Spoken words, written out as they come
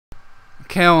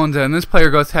Calendar. In this player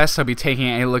growth test, I'll be taking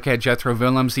a look at Jetro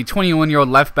Willems, the 21-year-old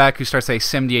left back who starts at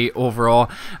 78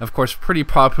 overall. Of course, pretty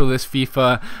popular this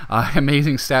FIFA.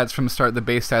 Amazing stats from the start. The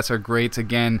base stats are great.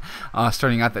 Again,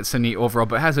 starting at that 78 overall,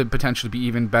 but has a potential to be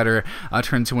even better.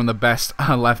 Turn into one of the best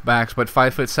left backs. But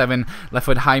 5'7", left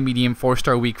foot high, medium,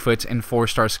 4-star weak foot, and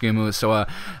 4-star skill moves. So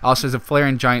also has a flair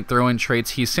and giant throw-in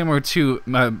traits. He's similar to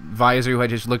Visor, who I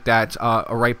just looked at, a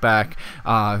right back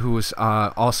who's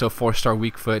also 4-star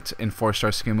weak foot and 4-star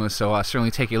skill moves. So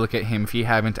certainly take a look at him if you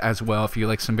haven't as well. If you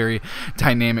like some very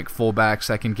dynamic fullbacks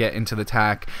that can get into the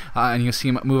attack, and you'll see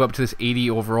him move up to this 80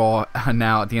 overall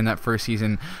now at the end of that first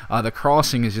season. The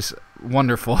crossing is just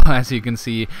wonderful, as you can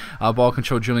see. Ball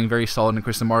control, dribbling, very solid, and of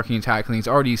course the marking and tackling. He's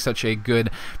already such a good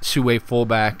two-way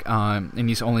fullback, and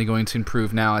he's only going to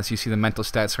improve now as you see the mental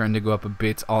stats starting to go up a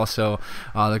bit. Also,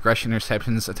 the aggression,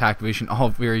 interceptions, attack vision, all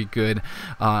very good.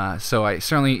 So I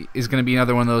certainly is going to be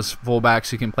another one of those fullbacks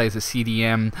who can play as a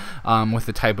CDM with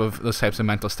those types of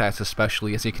mental stats,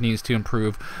 especially as he continues to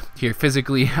improve here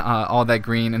physically. All that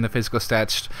green and the physical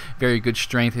stats, very good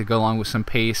strength to go along with some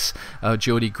pace,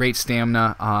 agility, great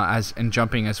stamina, and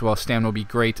jumping as well. Stamina will be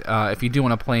great if you do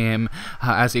want to play him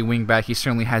as a wing back. He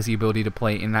certainly has the ability to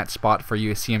play in that spot for you.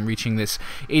 You see him reaching this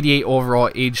 88 overall,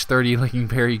 age 30, looking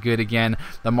very good again.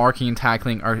 The marking and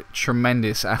tackling are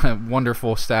tremendous,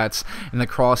 wonderful stats, and the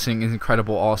crossing is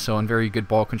incredible also, and very good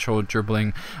ball control,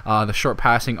 dribbling. The short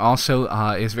passing also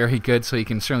is very good, so he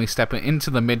can certainly step into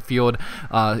the midfield,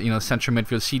 central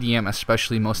midfield, CDM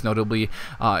especially, most notably,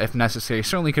 if necessary.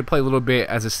 Certainly could play a little bit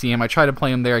as a CM. I tried to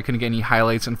play him there. I couldn't get any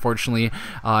highlights, unfortunately.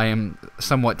 I am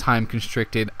somewhat time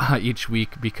constricted each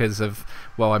week because of,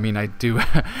 well, I mean, I do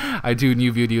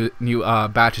new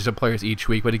batches of players each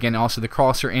week. But again, also the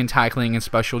crosser and tackling and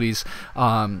specialties,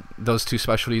 those two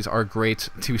specialties are great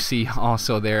to see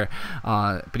also there.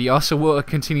 But he also will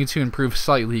continue to improve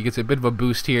slightly. He gets a bit of a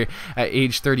boost here at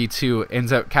age 32,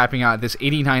 ends up capping out this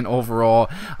 89 overall.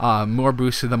 More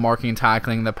boost to the marking and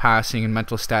tackling, the passing and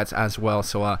mental stats as well.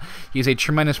 So he's a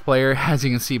tremendous player, as you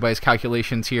can see by his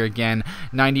calculations here. Again,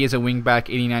 90 as a wing back,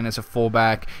 89 as a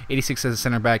fullback, 86 as a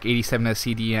center back, 87 as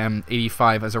CDM,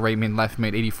 85 as a right mid, left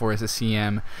mid, 84 as a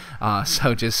CM.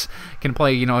 So just can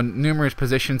play numerous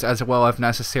positions as well if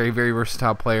necessary. Very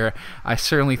versatile player. I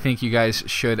certainly think you guys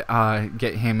should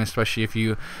get him, especially if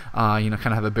you kind of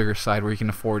have a bigger side where you can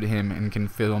afford him and can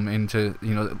fit him into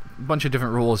a bunch of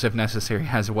different roles if necessary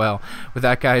as well. With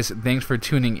that, guys, thanks for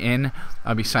tuning in.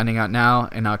 I'll be signing out now,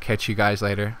 and I'll catch you guys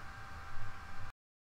later.